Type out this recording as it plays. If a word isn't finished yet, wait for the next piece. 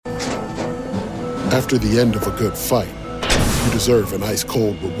After the end of a good fight, you deserve an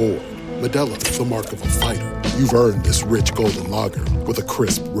ice-cold reward. Modelo is the mark of a fighter. You've earned this rich golden lager with a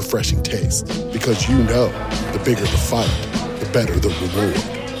crisp, refreshing taste. Because you know, the bigger the fight, the better the reward.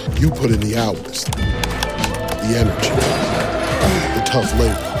 You put in the hours, the energy, the tough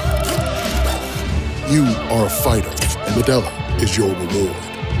labor. You are a fighter, and Modelo is your reward.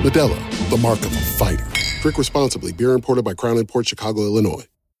 Modelo, the mark of a fighter. Drink responsibly. Beer imported by Crown Imports, Chicago, Illinois.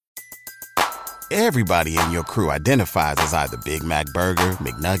 Everybody in your crew identifies as either Big Mac Burger,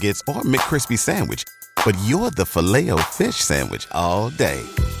 McNuggets, or McCrispy Sandwich. But you're the Filet-O-Fish Sandwich all day.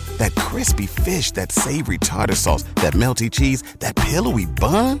 That crispy fish, that savory tartar sauce, that melty cheese, that pillowy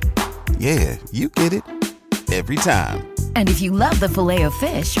bun. Yeah, you get it. Every time. And if you love the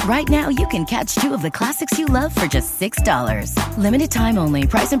Filet-O-Fish, right now you can catch two of the classics you love for just $6. Limited time only.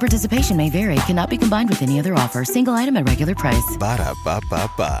 Price and participation may vary. Cannot be combined with any other offer. Single item at regular price.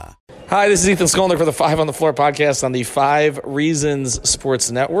 Ba-da-ba-ba-ba. Hi, this is Ethan Skolnick for the 5 on the Floor podcast on the 5 Reasons Sports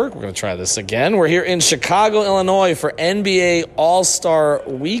Network. We're going to try this again. We're here in Chicago, Illinois for NBA All-Star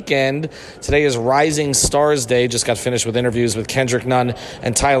Weekend. Today is Rising Stars Day. Just got finished with interviews with Kendrick Nunn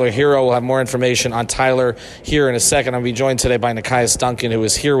and Tyler Herro. We'll have more information on Tyler here in a second. I'll be joined today by Nekias Duncan, who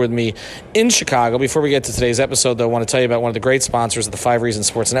is here with me in Chicago. Before we get to today's episode, though, I want to tell you about one of the great sponsors of the 5 Reasons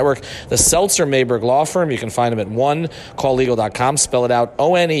Sports Network, the Seltzer-Mayberg Law Firm. You can find them at 1calllegal.com. Spell it out,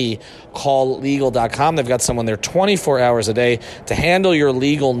 O-N-E. calllegal.com. They've got someone there 24 hours a day to handle your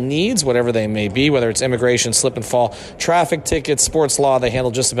legal needs, whatever they may be, whether it's immigration, slip and fall, traffic tickets, sports law. They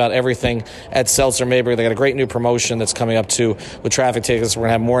handle just about everything at Seltzer-Mayberg. They got a great new promotion that's coming up too with traffic tickets. We're going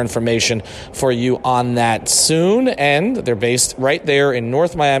to have more information for you on that soon. And they're based right there in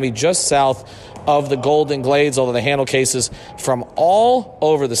North Miami, just south of the Golden Glades, although they handle cases from all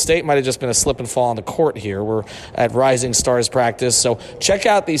over the state. Might have just been a slip and fall on the court here. We're at Rising Stars practice. So check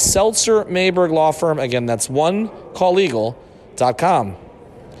out the Seltzer-Mayberg Law Firm. Again, that's 1calllegal.com.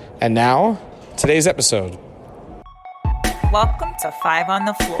 And now, today's episode. Welcome to 5 on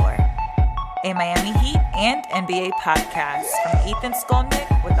the Floor, a Miami Heat and NBA podcast from Ethan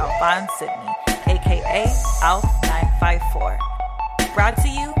Skolnick with Alphonse Sidney, a.k.a. Alf954. Brought to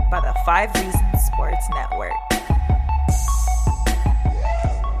you by the 5 Reasons Sports Network.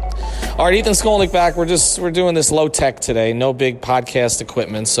 All right, Ethan Skolnick back. We're doing this low tech today. No big podcast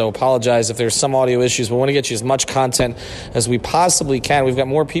equipment, so apologize if there's some audio issues. We want to get you as much content as we possibly can. We've got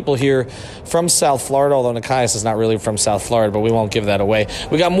more people here from South Florida, although Nekias is not really from South Florida, but we won't give that away.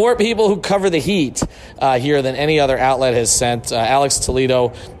 We got more people who cover the Heat here than any other outlet has sent. Alex Toledo,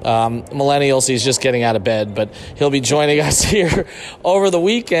 millennials, he's just getting out of bed, but he'll be joining us here over the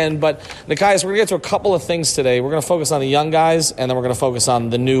weekend. But Nekias, we're going to get to a couple of things today. We're going to focus on the young guys, and then we're going to focus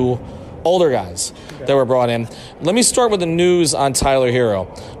on the new older guys that were brought in. Let me start with the news on Tyler Herro.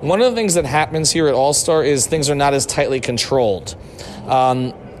 One of the things that happens here at All-Star is things are not as tightly controlled.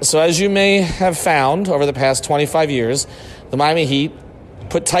 So as you may have found over the past 25 years, the Miami Heat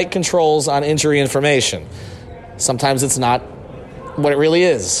put tight controls on injury information. Sometimes it's not what it really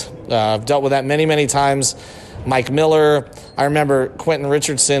is. I've dealt with that many, many times. Mike Miller, I remember Quentin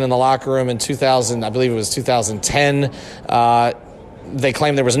Richardson in the locker room in 2000, I believe it was 2010. They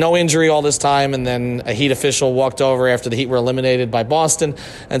claimed there was no injury all this time, and then a Heat official walked over after the Heat were eliminated by Boston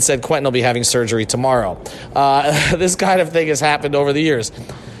and said Quentin will be having surgery tomorrow. This kind of thing has happened over the years.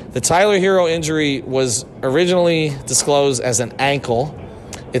 The Tyler Herro injury was originally disclosed as an ankle.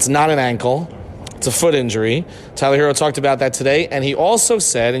 It's not an ankle. It's a foot injury. Tyler Herro talked about that today, and he also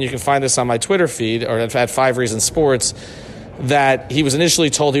said, and you can find this on my Twitter feed or at 5 Reasons Sports, that he was initially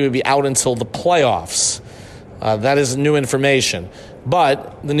told he would be out until the playoffs. That is new information.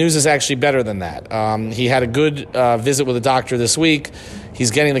 But the news is actually better than that. He had a good visit with a doctor this week.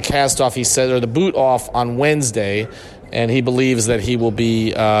 He's getting the cast off, he said, or the boot off on Wednesday, and he believes that he will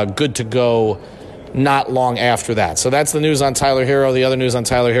be good to go not long after that. So that's the news on Tyler Herro. The other news on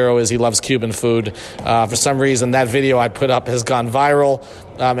Tyler Herro is he loves Cuban food. For some reason, that video I put up has gone viral,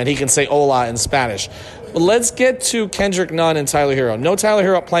 and he can say hola in Spanish. But let's get to Kendrick Nunn and Tyler Herro. No Tyler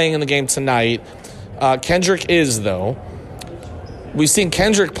Herro playing in the game tonight. Kendrick is, though. We've seen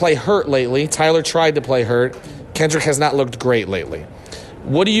Kendrick play hurt lately. Tyler tried to play hurt. Kendrick has not looked great lately.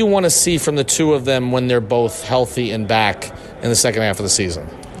 What do you want to see from the two of them when they're both healthy and back in the second half of the season?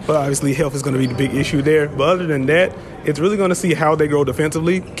 Well, obviously, health is going to be the big issue there. But other than that, it's really going to see how they grow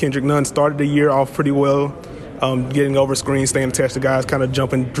defensively. Kendrick Nunn started the year off pretty well, getting over screens, staying attached to guys, kind of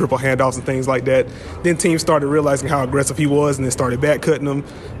jumping, dribble handoffs and things like that. Then teams started realizing how aggressive he was and then started back cutting him.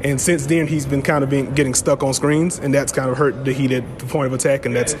 And since then, he's been kind of getting stuck on screens, and that's kind of hurt the Heat at the point of attack.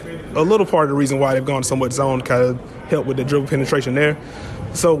 And that's a little part of the reason why they've gone so much zone, kind of help with the dribble penetration there.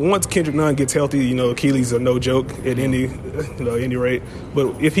 So once Kendrick Nunn gets healthy, Achilles are no joke at any rate.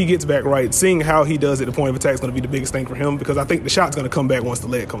 But if he gets back right, seeing how he does at the point of attack is going to be the biggest thing for him, because I think the shot's going to come back once the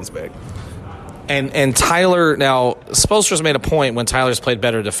leg comes back. And Tyler, now, Spoelstra's made a point when Tyler's played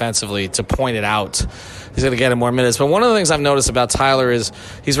better defensively to point it out. He's going to get him more minutes. But one of the things I've noticed about Tyler is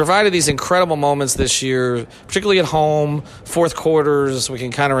he's provided these incredible moments this year, particularly at home, fourth quarters. We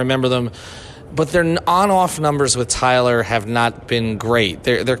can kind of remember them. But their on-off numbers with Tyler have not been great.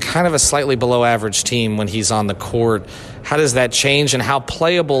 They're kind of a slightly below-average team when he's on the court. How does that change, and how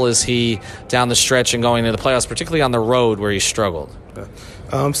playable is he down the stretch and going into the playoffs, particularly on the road where he struggled?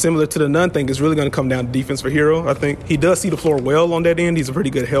 Similar to the Nunn thing, it's really going to come down to defense for Herro. I think he does see the floor well on that end. He's a pretty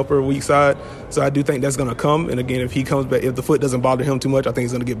good helper, weak side. So I do think that's going to come. And again, if he comes back, if the foot doesn't bother him too much, I think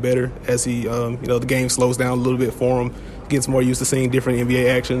he's going to get better as he, the game slows down a little bit for him, gets more used to seeing different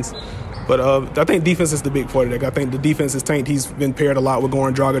NBA actions. But I think defense is the big part of that. I think the defense is tanked. He's been paired a lot with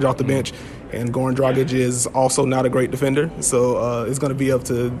Goran Dragic off the bench, and Goran Dragic is also not a great defender. So it's going to be up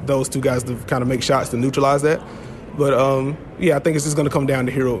to those two guys to kind of make shots to neutralize that. But, I think it's just going to come down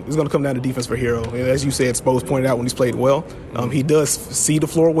to Herro. It's going to come down to defense for Herro. And as you said, Spo's pointed out when he's played well. He does see the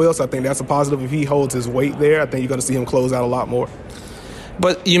floor well, so I think that's a positive. If he holds his weight there, I think you're going to see him close out a lot more.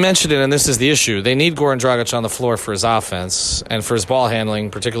 But you mentioned it, and this is the issue. They need Goran Dragic on the floor for his offense and for his ball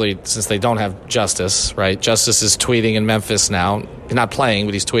handling, particularly since they don't have Justice, right? Justice is tweeting in Memphis now. He's not playing,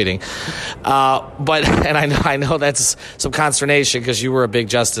 but he's tweeting. And I know that's some consternation because you were a big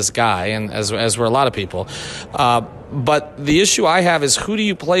Justice guy, and as were a lot of people. But the issue I have is, who do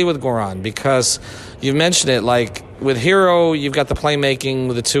you play with Goran? Because you mentioned it, like with Herro, you've got the playmaking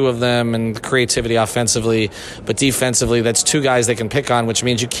with the two of them and the creativity offensively, but defensively, that's two guys they can pick on, which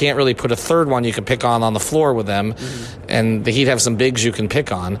means you can't really put a third one you can pick on the floor with them, and the Heat have some bigs you can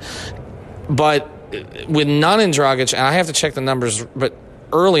pick on. But with Nunn and Dragic, and I have to check the numbers, but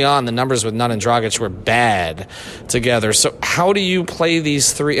early on, the numbers with Nunn and Dragic were bad together. So how do you play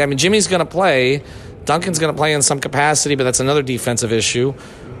these three? I mean, Jimmy's going to play. Duncan's going to play in some capacity, but that's another defensive issue.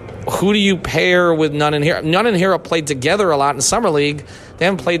 Who do you pair with Nunn and Herro? Nunn and Herro played together a lot in Summer League. They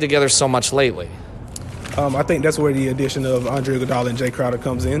haven't played together so much lately. I think that's where the addition of Andre Iguodala and Jay Crowder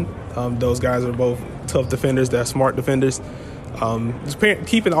comes in. Those guys are both tough defenders. They're smart defenders.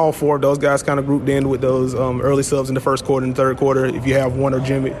 Keeping all four of those guys kind of grouped in with those early subs in the first quarter and third quarter. If you have one of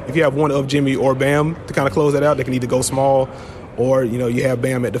Jimmy or Bam to kind of close that out, they can either go small, or you have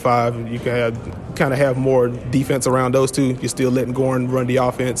Bam at the 5. You can have more defense around those two. You're still letting Goran run the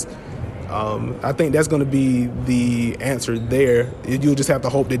offense. I think that's going to be the answer there. You'll just have to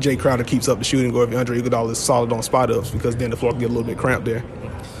hope that Jay Crowder keeps up the shooting, or if Andre Iguodala is solid on spot-ups, because then the floor can get a little bit cramped there.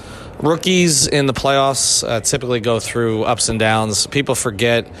 Rookies in the playoffs typically go through ups and downs. People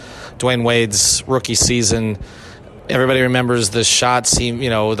forget Dwayne Wade's rookie season. Everybody remembers the shots,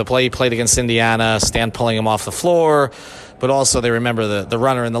 the play he played against Indiana, Stan pulling him off the floor. But also they remember the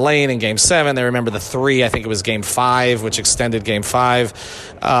runner in the lane in Game 7. They remember the 3, I think it was Game 5, which extended Game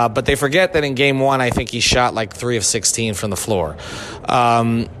 5. But they forget that in Game 1, I think he shot like 3 of 16 from the floor.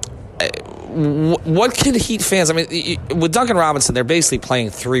 What can Heat fans... I mean, with Duncan Robinson, they're basically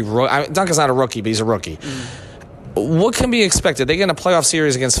playing 3... Duncan's not a rookie, but he's a rookie. What can be expected? They get in a playoff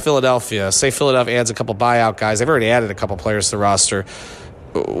series against Philadelphia. Say Philadelphia adds a couple buyout guys. They've already added a couple players to the roster.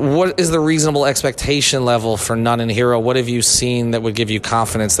 What is the reasonable expectation level for Nunn and Herro? What have you seen that would give you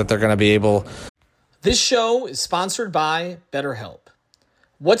confidence that they're going to be able... This show is sponsored by BetterHelp.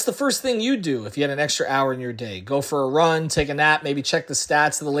 What's the first thing you'd do if you had an extra hour in your day? Go for a run, take a nap, maybe check the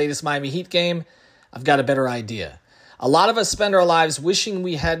stats of the latest Miami Heat game? I've got a better idea. A lot of us spend our lives wishing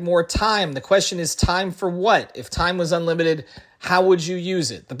we had more time. The question is, time for what? If time was unlimited, how would you use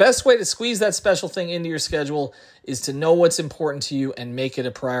it? The best way to squeeze that special thing into your schedule is to know what's important to you and make it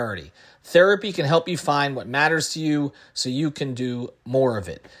a priority. Therapy can help you find what matters to you so you can do more of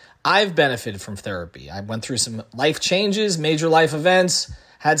it. I've benefited from therapy. I went through some life changes, major life events,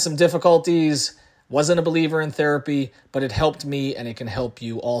 had some difficulties, wasn't a believer in therapy, but it helped me and it can help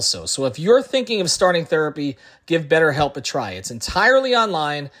you also. So if you're thinking of starting therapy, give BetterHelp a try. It's entirely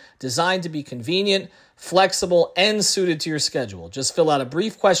online, designed to be convenient, flexible, and suited to your schedule. Just fill out a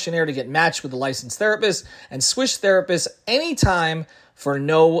brief questionnaire to get matched with a licensed therapist and switch therapists anytime for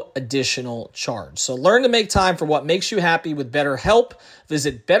no additional charge. So learn to make time for what makes you happy with BetterHelp.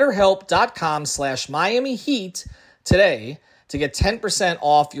 Visit BetterHelp.com/Miami Heat today to get 10%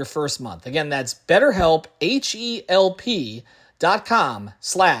 off your first month. Again, that's BetterHelp,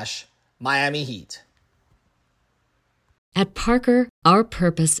 HELP.com/Miami Heat. At Parker, our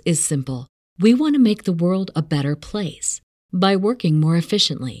purpose is simple. We want to make the world a better place by working more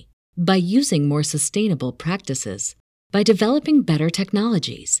efficiently, by using more sustainable practices, By developing better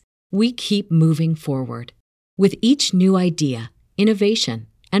technologies, we keep moving forward. With each new idea, innovation,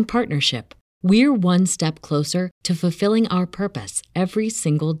 and partnership, we're one step closer to fulfilling our purpose every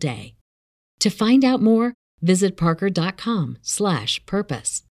single day. To find out more, visit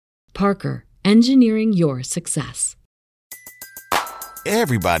parker.com/purpose. Parker, engineering your success.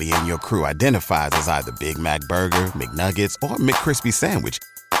 Everybody in your crew identifies as either Big Mac Burger, McNuggets, or McCrispy Sandwich.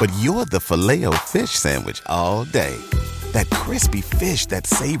 But you're the Filet-O-Fish Sandwich all day. That crispy fish, that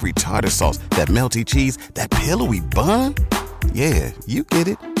savory tartar sauce, that melty cheese, that pillowy bun. Yeah, you get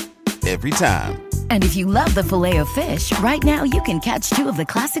it. Every time. And if you love the Filet-O-Fish, right now you can catch 2 of the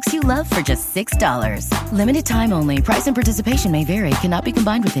classics you love for just $6. Limited time only. Price and participation may vary. Cannot be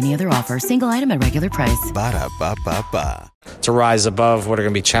combined with any other offer. Single item at regular price. Ba-da-ba-ba-ba. To rise above what are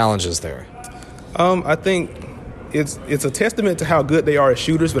going to be challenges there? I think it's a testament to how good they are as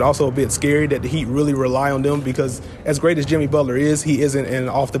shooters, but also a bit scary that the Heat really rely on them because as great as Jimmy Butler is, he isn't an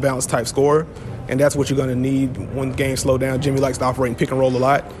off-the-bounce type scorer, and that's what you're going to need when games slow down. Jimmy likes to operate and pick and roll a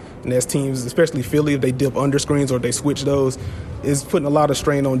lot. And as teams, especially Philly, if they dip under screens or they switch those, is putting a lot of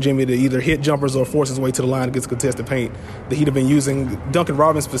strain on Jimmy to either hit jumpers or force his way to the line against contested paint. The Heat have been using Duncan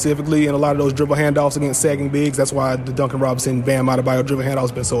Robinson specifically in a lot of those dribble handoffs against sagging bigs. That's why the Duncan Robinson, Bam Adebayo dribble handoffs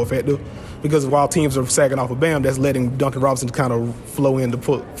have been so effective. Because while teams are sagging off of Bam, that's letting Duncan Robinson kind of flow in to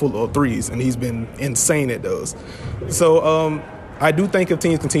put full of threes, and he's been insane at those. So I do think if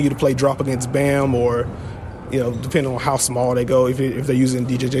teams continue to play drop against Bam or depending on how small they go, if they're using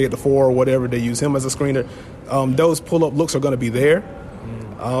DJJ at the 4 or whatever, they use him as a screener, those pull-up looks are going to be there.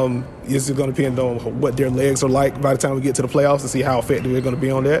 It's going to depend on what their legs are like by the time we get to the playoffs to see how effective they're going to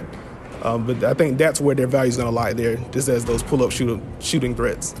be on that. But I think that's where their value is going to lie there, just as those pull-up shooting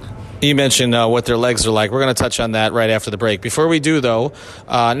threats. You mentioned what their legs are like. We're going to touch on that right after the break. Before we do, though,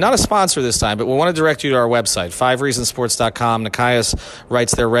 not a sponsor this time, but we want to direct you to our website, 5reasonsports.com. Nekias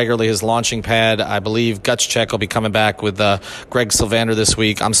writes there regularly, his launching pad. I believe Gutscheck will be coming back with Greg Sylvander this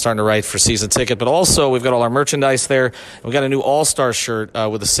week. I'm starting to write for Season Ticket. But also, we've got all our merchandise there. We've got a new All-Star shirt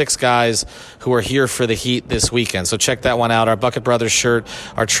with the 6 guys who are here for the Heat this weekend. So check that one out. Our Bucket Brothers shirt,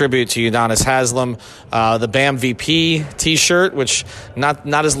 our tribute to Udonis Haslem, the BAM VP T-shirt, which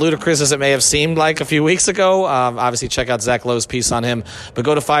not as ludicrous as it may have seemed like a few weeks ago. Obviously, check out Zach Lowe's piece on him. But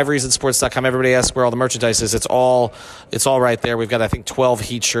go to 5reasonsports.com. Everybody asks where all the merchandise is. It's all right there. We've got, I think, 12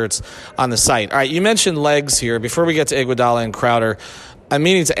 Heat shirts on the site. All right, you mentioned legs here. Before we get to Iguodala and Crowder, I'm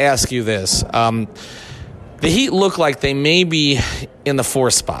meaning to ask you this. The Heat look like they may be in the 4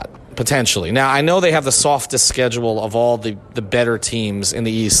 spot, potentially. Now, I know they have the softest schedule of all the better teams in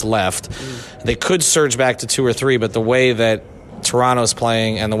the East left. They could surge back to 2 or 3, but the way that Toronto's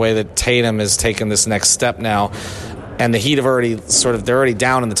playing and the way that Tatum has taken this next step now, and the Heat have they're already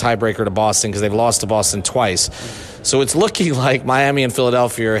down in the tiebreaker to Boston because they've lost to Boston twice. So it's looking like Miami and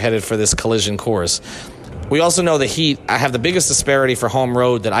Philadelphia are headed for this collision course. We also know the Heat have the biggest disparity for home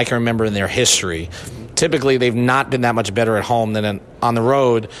road that I can remember in their history. Typically, they've not been that much better at home than on the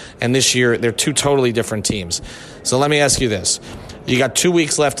road, and this year they're 2 totally different teams. So let me ask you this. You got 2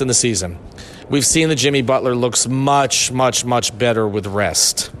 weeks left in the season. We've seen that Jimmy Butler looks much, much, much better with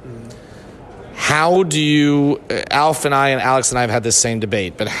rest. How do you, Alf and I and Alex and I have had this same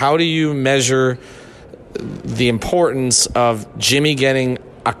debate, but how do you measure the importance of Jimmy getting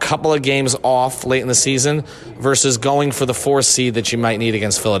a couple of games off late in the season versus going for the 4 seed that you might need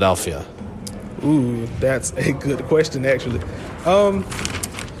against Philadelphia? Ooh, that's a good question, actually.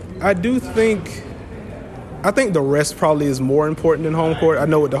 I think the rest probably is more important than home court. I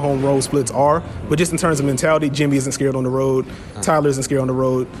know what the home road splits are, but just in terms of mentality, Jimmy isn't scared on the road. Tyler isn't scared on the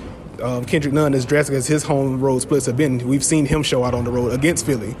road. Kendrick Nunn, as drastic as his home road splits have been, we've seen him show out on the road against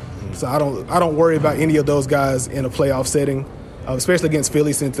Philly. So I don't worry about any of those guys in a playoff setting, especially against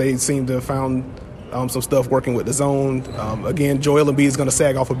Philly since they seem to have found some stuff working with the zone. Again, Joel Embiid is going to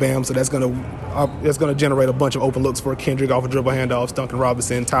sag off of Bam, so that's going to generate a bunch of open looks for Kendrick off of dribble handoffs, Duncan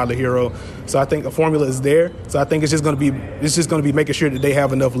Robinson, Tyler Herro. So I think the formula is there. So I think it's just going to be making sure that they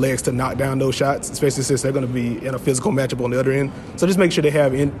have enough legs to knock down those shots, especially since they're going to be in a physical matchup on the other end. So just make sure they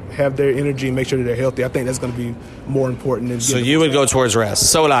have their energy, make sure that they're healthy. I think that's going to be more important than. So you would go towards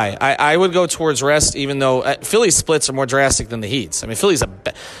rest. So would I. I would go towards rest, even though Philly's splits are more drastic than the Heat's. I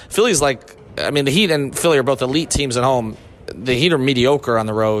mean, the Heat and Philly are both elite teams at home. The Heat are mediocre on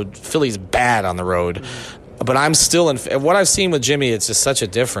the road. Philly's bad on the road. But I'm still what I've seen with Jimmy, it's just such a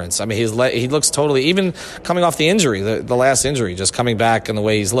difference. I mean, he looks totally, even coming off the injury, the last injury, just coming back and the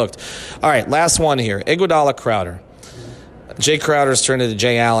way he's looked. All right, last one here. Iguodala Crowder. Jay Crowder's turned into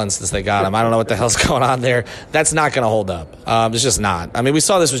Jay Allen since they got him. I don't know what the hell's going on there. That's not going to hold up. It's just not. I mean, we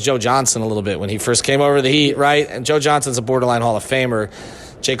saw this with Joe Johnson a little bit when he first came over to the Heat, right? And Joe Johnson's a borderline Hall of Famer.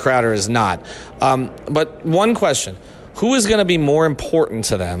 Jay Crowder is not. But one question. Who is going to be more important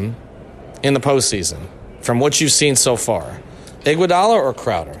to them in the postseason from what you've seen so far? Iguodala or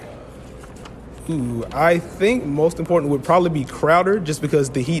Crowder? I think most important would probably be Crowder, just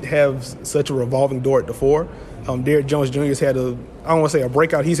because the Heat have such a revolving door at the four. Derrick Jones Jr. has had I don't want to say a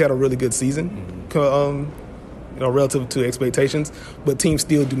breakout. He's had a really good season, relative to expectations. But teams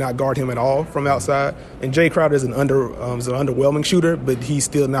still do not guard him at all from outside. And Jay Crowder is an underwhelming shooter, but he's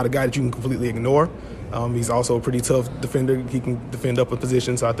still not a guy that you can completely ignore. He's also a pretty tough defender. He can defend up a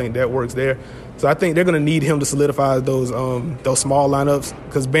position, so I think that works there. So I think they're going to need him to solidify those small lineups,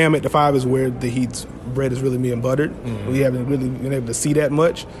 because Bam at the 5 is where the Heat's bread is really being buttered. We haven't really been able to see that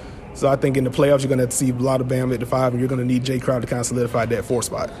much. So I think in the playoffs you're going to have to see a lot of Bam at the 5, and you're going to need Jay Crowder to kind of solidify that 4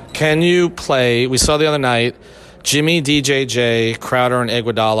 spot. Can you play – we saw the other night Jimmy, DJJ, Crowder, and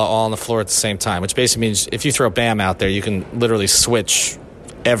Iguodala all on the floor at the same time, which basically means if you throw Bam out there, you can literally switch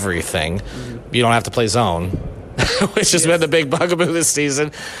everything. You don't have to play zone, which has been the big bugaboo this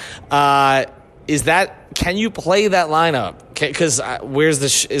season. Can you play that lineup? Because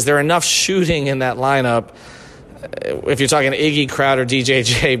is there enough shooting in that lineup, if you're talking Iggy, Crowder,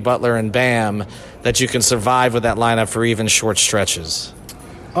 DJJ, Butler, and Bam, that you can survive with that lineup for even short stretches?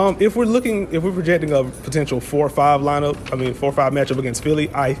 If we're projecting a potential 4-5 lineup, 4-5 matchup against Philly,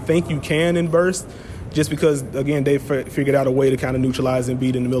 I think you can in burst, just because, again, they figured out a way to kind of neutralize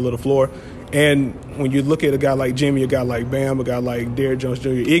Embiid in the middle of the floor. And when you look at a guy like Jimmy, a guy like Bam, a guy like Derrick Jones Jr.,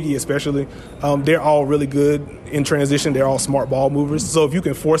 Iggy especially, they're all really good in transition. They're all smart ball movers. So if you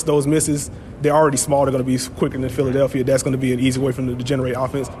can force those misses, they're already small. They're going to be quicker than Philadelphia. That's going to be an easy way for them to generate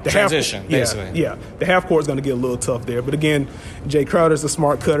offense. Transition, basically. Yeah. The half court is going to get a little tough there. But again, Jay Crowder's a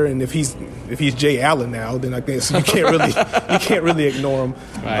smart cutter, and if he's Jay Allen now, then I guess you can't really ignore him.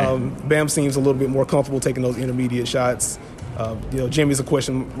 Right. Bam seems a little bit more comfortable taking those intermediate shots. Jimmy's a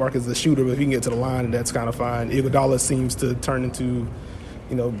question mark as a shooter, but if he can get to the line, that's kind of fine. Iguodala seems to turn into,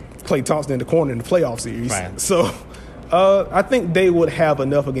 Klay Thompson in the corner in the playoff series. Right. So I think they would have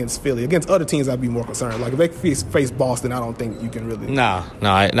enough against Philly. Against other teams, I'd be more concerned. Like if they face Boston, I don't think you can really. No,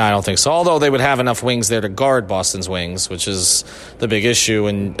 I don't think so. Although they would have enough wings there to guard Boston's wings, which is the big issue.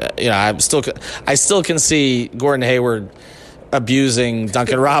 And I still can see Gordon Hayward abusing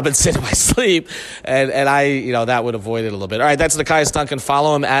Duncan Robinson in my sleep, and I that would avoid it a little bit. All right, that's Nekias Duncan.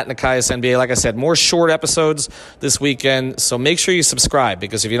 Follow him at Nekias NBA. Like I said, more short episodes this weekend, so make sure you subscribe,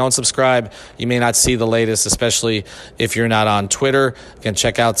 because if you don't subscribe, you may not see the latest, especially if you're not on Twitter. Again,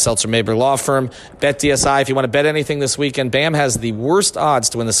 check out Seltzer Mayberg Law Firm. Bet DSI if you want to bet anything this weekend. Bam has the worst odds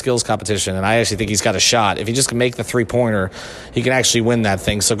to win the skills competition, and I actually think he's got a shot. If he just can make the 3-pointer, he can actually win that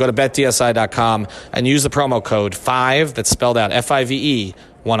thing. So go to betdsi.com and use the promo code 5, that's spelled out FIVE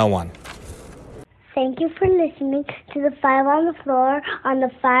 101. Thank you for listening to the 5 on the Floor on the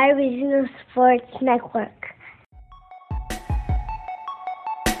 5 Regional Sports Network.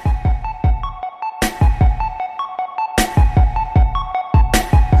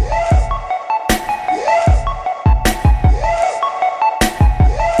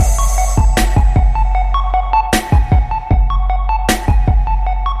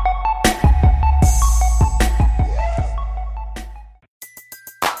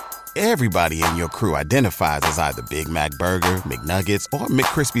 Everybody in your crew identifies as either Big Mac Burger, McNuggets, or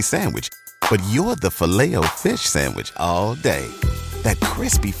McCrispy Sandwich. But you're the Filet-O-Fish Sandwich all day. That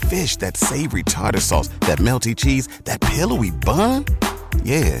crispy fish, that savory tartar sauce, that melty cheese, that pillowy bun.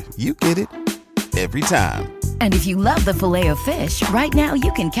 Yeah, you get it. Every time. And if you love the Filet-O-Fish, right now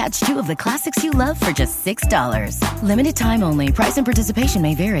you can catch 2 of the classics you love for just $6. Limited time only. Price and participation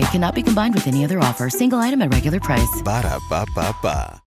may vary. Cannot be combined with any other offer. Single item at regular price. Ba-da-ba-ba-ba.